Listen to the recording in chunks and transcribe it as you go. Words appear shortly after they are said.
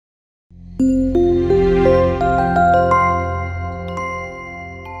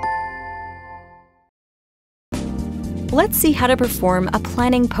Let's see how to perform a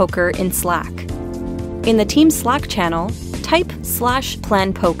planning poker in Slack. In the Team Slack channel, type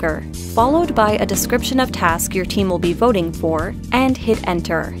 /planpoker, followed by a description of task your team will be voting for, and hit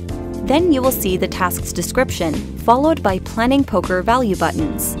enter. Then you will see the task's description, followed by Planning Poker value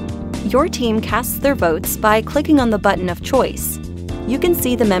buttons. Your team casts their votes by clicking on the button of choice. You can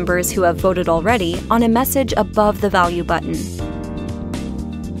see the members who have voted already on a message above the value button.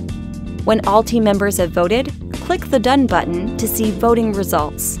 When all team members have voted, click the Done button to see voting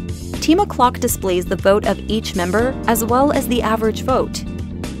results. Team O'Clock displays the vote of each member as well as the average vote.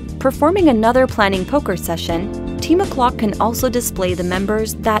 Performing another planning poker session, Team O'Clock can also display the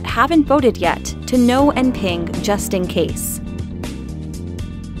members that haven't voted yet to know and ping just in case.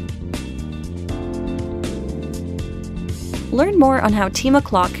 Learn more on how Team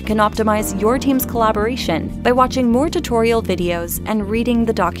O'Clock can optimize your team's collaboration by watching more tutorial videos and reading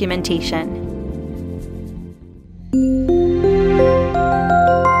the documentation.